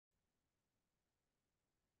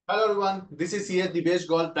Hello everyone, this is Divesh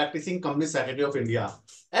Goyal, practicing Company Secretary of India.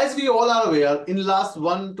 As we all are aware, in last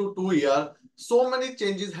 1 to 2 years, so many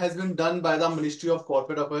changes has been done by the Ministry of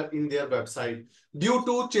Corporate Affairs in their website due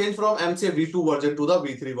to change from MCA V2 version to the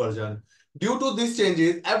V3 version. Due to these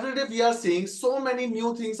changes, every day we are seeing so many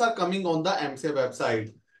new things are coming on the MCA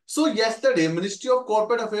website. So yesterday, Ministry of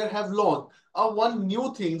Corporate Affairs have launched one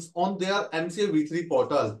new things on their MCA V3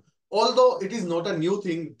 portal. Although it is not a new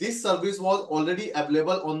thing, this service was already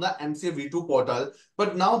available on the MCA V2 portal,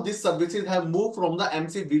 but now these services have moved from the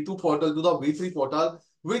MCA V2 portal to the V3 portal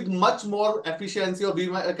with much more efficiency, or we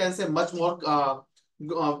can say much more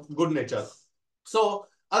good nature. So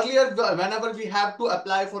earlier, whenever we have to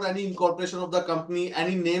apply for any incorporation of the company,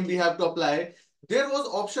 any name we have to apply, there was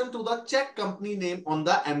option to the check company name on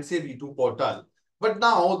the MCA V2 portal. But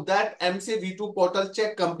now that MCA V2 portal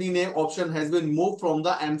check company name option has been moved from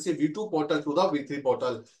the MCA V2 portal to the V3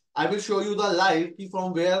 portal. I will show you the live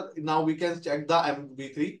from where now we can check the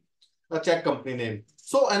V3 check company name.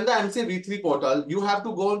 So in the MCA V3 portal, you have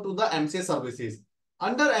to go into the MCA services.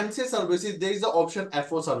 Under MCA services, there is the option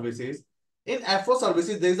FO services. In FO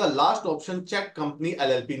services, there is a last option check company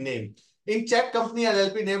LLP name. In check company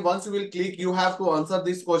LLP name, once you will click, you have to answer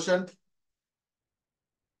this question.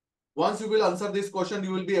 Once you will answer this question,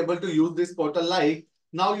 you will be able to use this portal. Like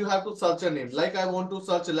now you have to search a name. Like I want to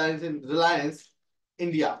search Reliance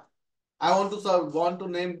India. I want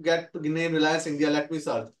to get to name Reliance India. Let me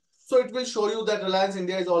search. So it will show you that Reliance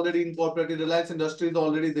India is already incorporated. Reliance Industry is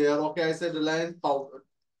already there. Okay, I said Reliance Power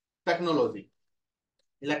Technology.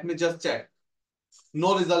 Let me just check.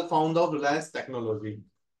 No result found of Reliance Technology.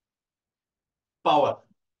 Power.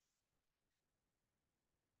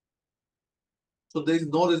 So there is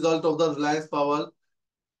no result of the Reliance Power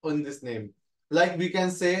in this name. Like we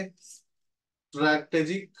can say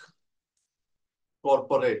strategic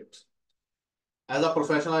corporate. As a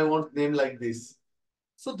professional, I want name like this.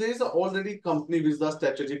 So there is already company with the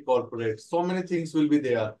strategic corporate. So many things will be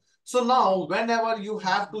there. So now whenever you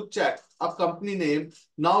have to check a company name,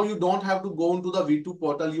 now you don't have to go into the V2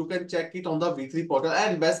 portal. You can check it on the V3 portal.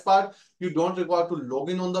 And best part, you don't require to log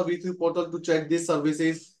in on the V3 portal to check these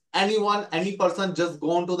services. Anyone, any person just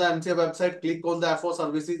go onto the MCA website, click on the FO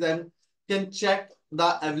services and can check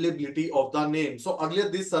the availability of the name. So earlier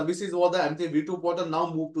these services were the MCA V2 portal,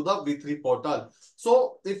 now move to the V3 portal.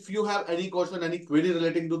 So if you have any question, any query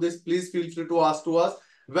relating to this, please feel free to ask to us.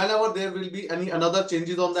 Whenever there will be any another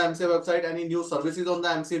changes on the MCA website, any new services on the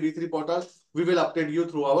MCA V3 portal, we will update you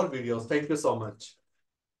through our videos. Thank you so much.